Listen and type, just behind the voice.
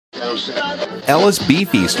LSB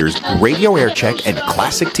Feasters Radio Aircheck and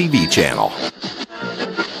Classic TV channel.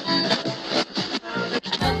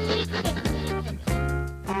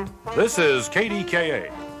 This is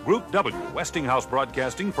KDKA, Group W, Westinghouse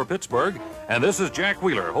Broadcasting for Pittsburgh, and this is Jack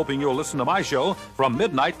Wheeler, hoping you'll listen to my show from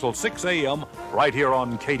midnight till 6 a.m. right here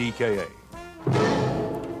on KDKA.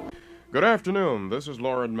 Good afternoon. This is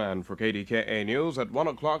Loran Mann for KDKA News. At 1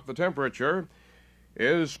 o'clock, the temperature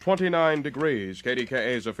is 29 degrees.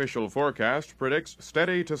 KDKA's official forecast predicts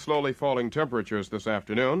steady to slowly falling temperatures this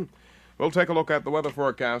afternoon. We'll take a look at the weather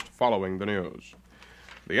forecast following the news.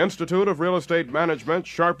 The Institute of Real Estate Management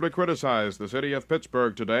sharply criticized the city of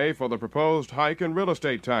Pittsburgh today for the proposed hike in real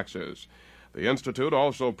estate taxes. The Institute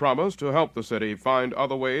also promised to help the city find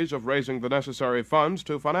other ways of raising the necessary funds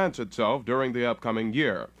to finance itself during the upcoming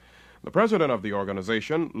year. The president of the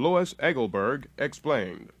organization, Louis Engelberg,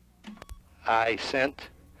 explained. I sent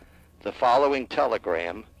the following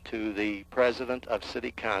telegram to the president of City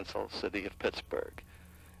Council, City of Pittsburgh.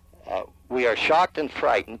 We are shocked and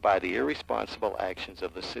frightened by the irresponsible actions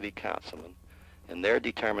of the city councilmen in their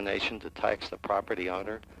determination to tax the property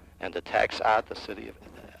owner and to tax out the city of,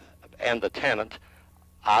 and the tenant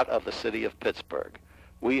out of the city of Pittsburgh.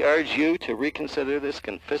 We urge you to reconsider this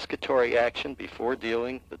confiscatory action before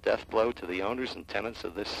dealing the death blow to the owners and tenants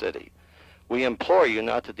of this city. We implore you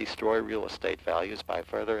not to destroy real estate values by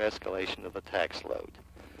further escalation of the tax load.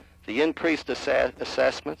 The increased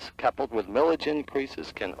assessments, coupled with millage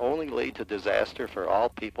increases, can only lead to disaster for all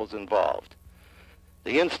peoples involved.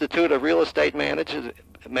 The Institute of Real Estate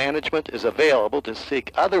Management is available to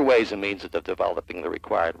seek other ways and means of developing the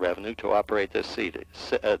required revenue to operate this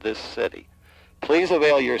city. Please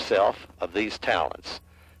avail yourself of these talents.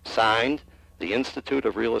 Signed, the Institute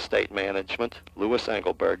of Real Estate Management, Louis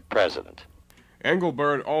Engelberg, President.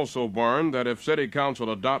 Engelberg also warned that if City Council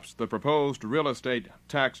adopts the proposed real estate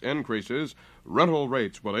tax increases, rental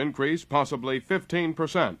rates will increase possibly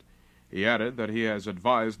 15%. He added that he has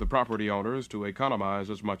advised the property owners to economize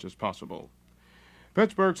as much as possible.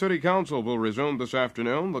 Pittsburgh City Council will resume this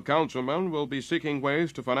afternoon. The councilmen will be seeking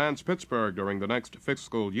ways to finance Pittsburgh during the next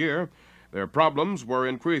fiscal year. Their problems were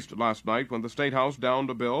increased last night when the State House downed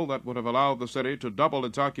a bill that would have allowed the city to double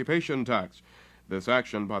its occupation tax. This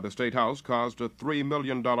action by the State House caused a $3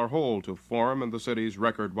 million hole to form in the city's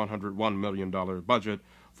record $101 million budget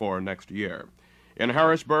for next year. In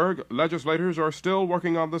Harrisburg, legislators are still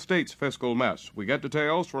working on the state's fiscal mess. We get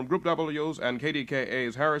details from Group W's and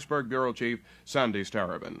KDKA's Harrisburg Bureau Chief, Sandy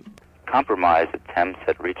Starobin. Compromise attempts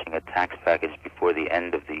at reaching a tax package before the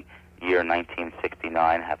end of the year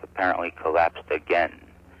 1969 have apparently collapsed again.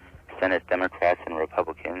 Senate Democrats and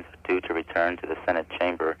Republicans are due to return to the Senate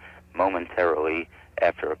chamber momentarily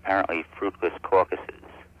after apparently fruitless caucuses.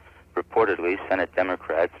 Reportedly, Senate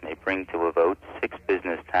Democrats may bring to a vote 6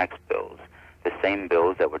 business tax bills, the same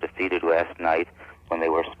bills that were defeated last night when they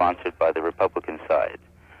were sponsored by the Republican side.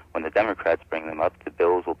 When the Democrats bring them up, the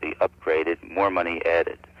bills will be upgraded, more money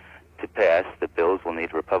added. To pass, the bills will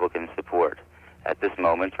need Republican support. At this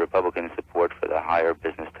moment, Republican support for the higher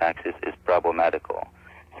business taxes is problematical.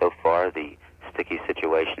 So far, the sticky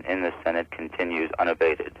situation in the Senate continues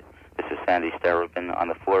unabated. This is Sandy Starobin on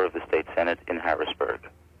the floor of the State Senate in Harrisburg.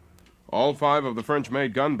 All 5 of the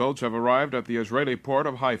French-made gunboats have arrived at the Israeli port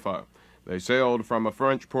of Haifa. They sailed from a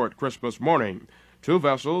French port Christmas morning. 2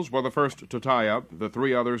 vessels were the first to tie up. The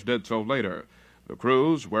 3 others did so later. The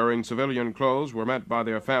crews, wearing civilian clothes, were met by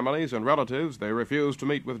their families and relatives. They refused to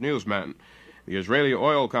meet with newsmen. The Israeli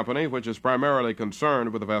oil company, which is primarily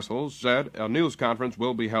concerned with the vessels, said a news conference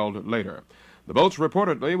will be held later. The boats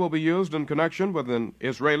reportedly will be used in connection with an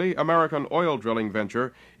Israeli-American oil drilling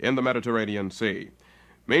venture in the Mediterranean Sea.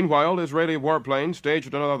 Meanwhile, Israeli warplanes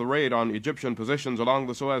staged another raid on Egyptian positions along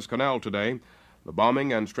the Suez Canal today. The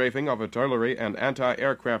bombing and strafing of artillery and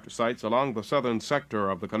anti-aircraft sites along the southern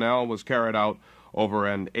sector of the canal was carried out over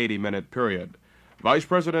an 80-minute period. Vice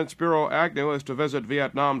President Spiro Agnew is to visit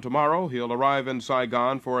Vietnam tomorrow. He'll arrive in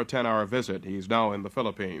Saigon for a 10-hour visit. He's now in the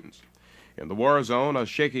Philippines. In the war zone, a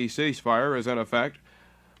shaky ceasefire is in effect.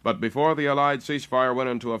 But before the Allied ceasefire went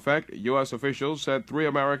into effect, U.S. officials said 3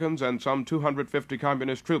 Americans and some 250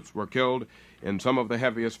 communist troops were killed in some of the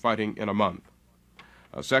heaviest fighting in a month.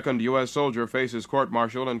 A second U.S. soldier faces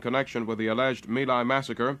court-martial in connection with the alleged My Lai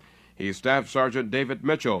massacre. He's Staff Sergeant David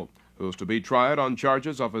Mitchell, who's to be tried on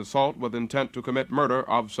charges of assault with intent to commit murder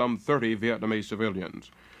of some 30 Vietnamese civilians.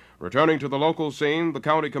 Returning to the local scene, the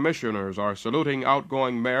county commissioners are saluting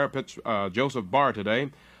outgoing Mayor Joseph Barr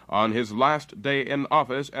today on his last day in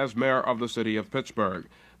office as mayor of the city of Pittsburgh.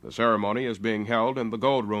 The ceremony is being held in the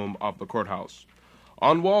Gold Room of the courthouse.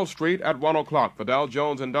 On Wall Street at 1 o'clock, the Dow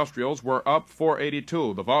Jones Industrials were up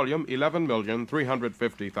 482, the volume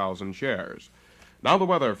 11,350,000 shares. Now the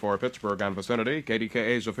weather for Pittsburgh and vicinity,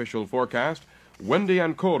 KDKA's official forecast: windy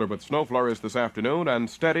and colder with snow flurries this afternoon and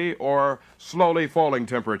steady or slowly falling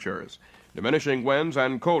temperatures. Diminishing winds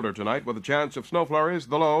and colder tonight with a chance of snow flurries,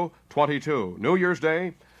 the low 22. New Year's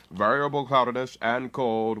Day, variable cloudiness and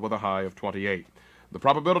cold with a high of 28. The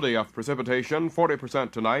probability of precipitation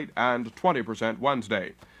 40% tonight and 20%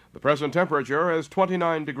 Wednesday. The present temperature is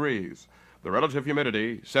 29 degrees. The relative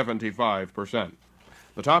humidity 75%.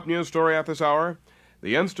 The top news story at this hour: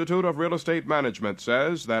 the Institute of Real Estate Management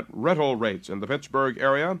says that rental rates in the Pittsburgh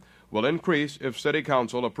area will increase if City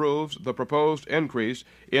Council approves the proposed increase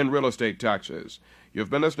in real estate taxes. You've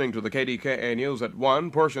been listening to the KDKA News at 1,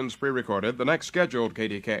 portions pre-recorded. The next scheduled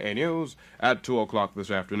KDKA News at 2 o'clock this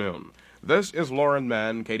afternoon. This is Loran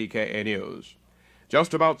Mann, KDKA News.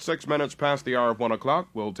 Just about 6 minutes past the hour of 1 o'clock,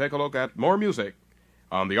 we'll take a look at more music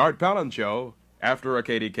on the Art Palin Show after a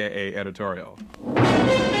KDKA editorial.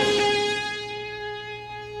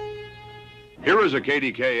 Here is a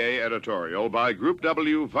KDKA editorial by Group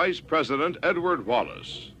W Vice President Edward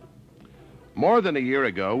Wallace. More than a year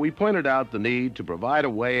ago, we pointed out the need to provide a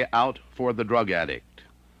way out for the drug addict.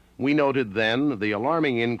 We noted then the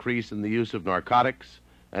alarming increase in the use of narcotics,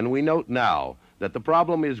 and we note now that the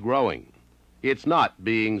problem is growing. It's not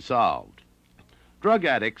being solved. Drug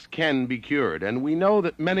addicts can be cured, and we know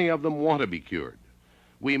that many of them want to be cured.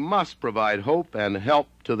 We must provide hope and help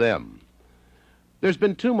to them. There's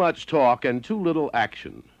been too much talk and too little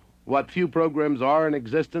action. What few programs are in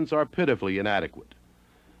existence are pitifully inadequate.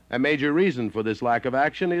 A major reason for this lack of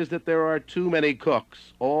action is that there are too many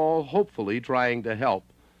cooks, all hopefully trying to help,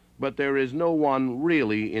 but there is no one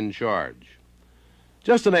really in charge.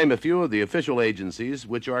 Just to name a few of the official agencies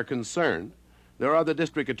which are concerned, there are the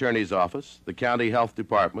District Attorney's Office, the County Health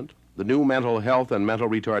Department, the new Mental Health and Mental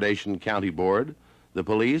Retardation County Board, the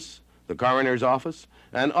police, the Coroner's Office,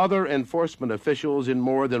 and other enforcement officials in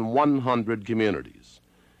more than 100 communities.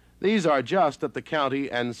 These are just at the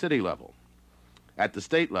county and city level. At the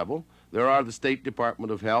state level, there are the State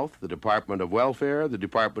Department of Health, the Department of Welfare, the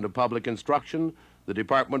Department of Public Instruction, the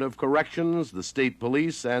Department of Corrections, the State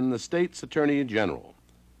Police, and the State's Attorney General.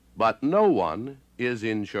 But no one is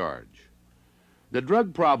in charge. The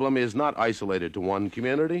drug problem is not isolated to one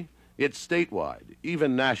community. It's statewide,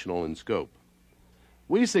 even national in scope.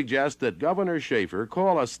 We suggest that Governor Schaefer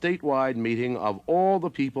call a statewide meeting of all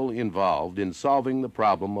the people involved in solving the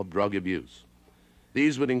problem of drug abuse.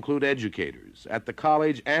 These would include educators at the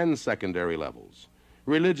college and secondary levels,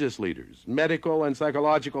 religious leaders, medical and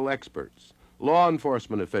psychological experts, law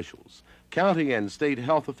enforcement officials, county and state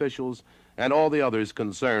health officials, and all the others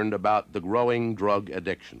concerned about the growing drug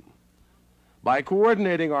addiction. By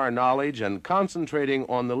coordinating our knowledge and concentrating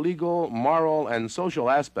on the legal, moral, and social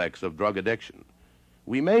aspects of drug addiction,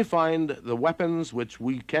 we may find the weapons which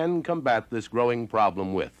we can combat this growing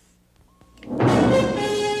problem with.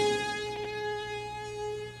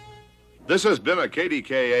 This has been a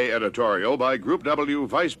KDKA editorial by Group W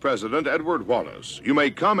Vice President Edward Wallace. You may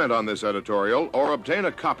comment on this editorial or obtain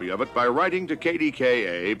a copy of it by writing to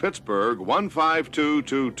KDKA, Pittsburgh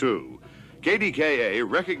 15222. KDKA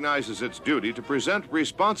recognizes its duty to present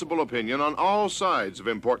responsible opinion on all sides of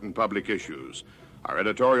important public issues. Our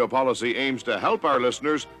editorial policy aims to help our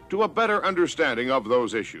listeners to a better understanding of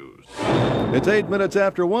those issues. It's 8 minutes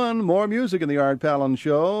after 1. More music in the Art Palin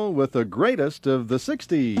Show with the greatest of the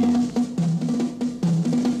 60s.